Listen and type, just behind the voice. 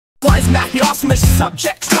Why is math the awesomest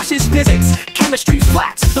subject? Trash is physics, chemistry's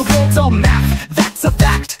flat. The world's all math, that's a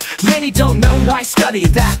fact. Many don't know why study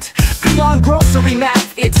that. Beyond grocery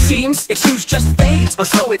math, it seems excuse just fades, or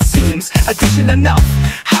so it seems. Addition enough,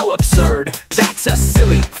 how absurd. That's a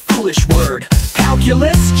silly, foolish word.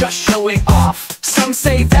 Calculus, just showing off. Some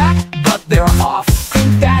say that, but they're off.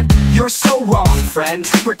 Think that, you're so wrong, friend.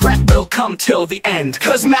 Regret will come till the end.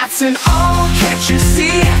 Cause math's an all, can't you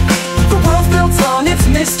see? The world's built on its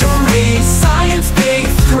mystery. Science big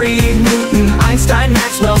three. Newton, Einstein,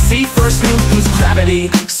 Maxwell. See first Newton's gravity.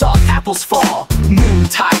 Saw apples fall, moon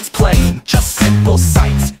tides plain. Just simple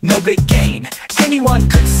sights, no big gain. Anyone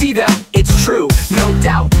could see them, it's true. No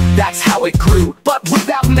doubt, that's how it grew. But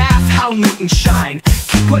without math, how Newton shine?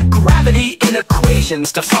 He put gravity in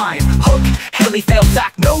equations to find. Hook, Haley failed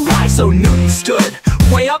back, no lie. So Newton stood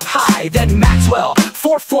way up high. Then Maxwell,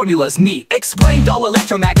 4 formulas neat, explained all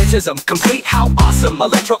electromagnetism complete. How awesome,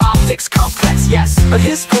 electro-optics complex, yes. But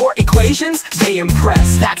his 4 equations, they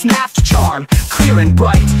impress. That's math's charm, clear and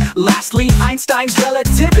bright. Lastly, Einstein's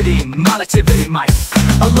relativity, monotivity might.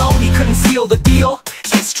 Alone he couldn't seal the deal.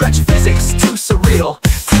 It stretched physics too surreal,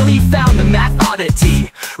 till he found the math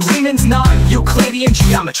oddity. Riemann's non-Euclidean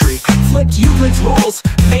geometry flipped Euclid's rules,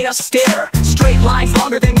 made us stare. Straight lines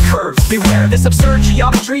longer than curves, beware. This absurd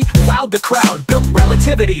geometry wowed the crowd, built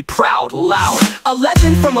relativity proud, loud. A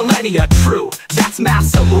legend for millennia, true. That's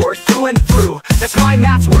math's allure through and through. That's why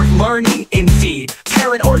math's worth learning indeed.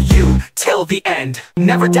 Parent or you, till the end.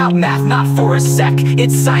 Never doubt math, not for a sec.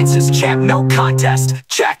 It's science's champ, no contest.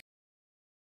 Check.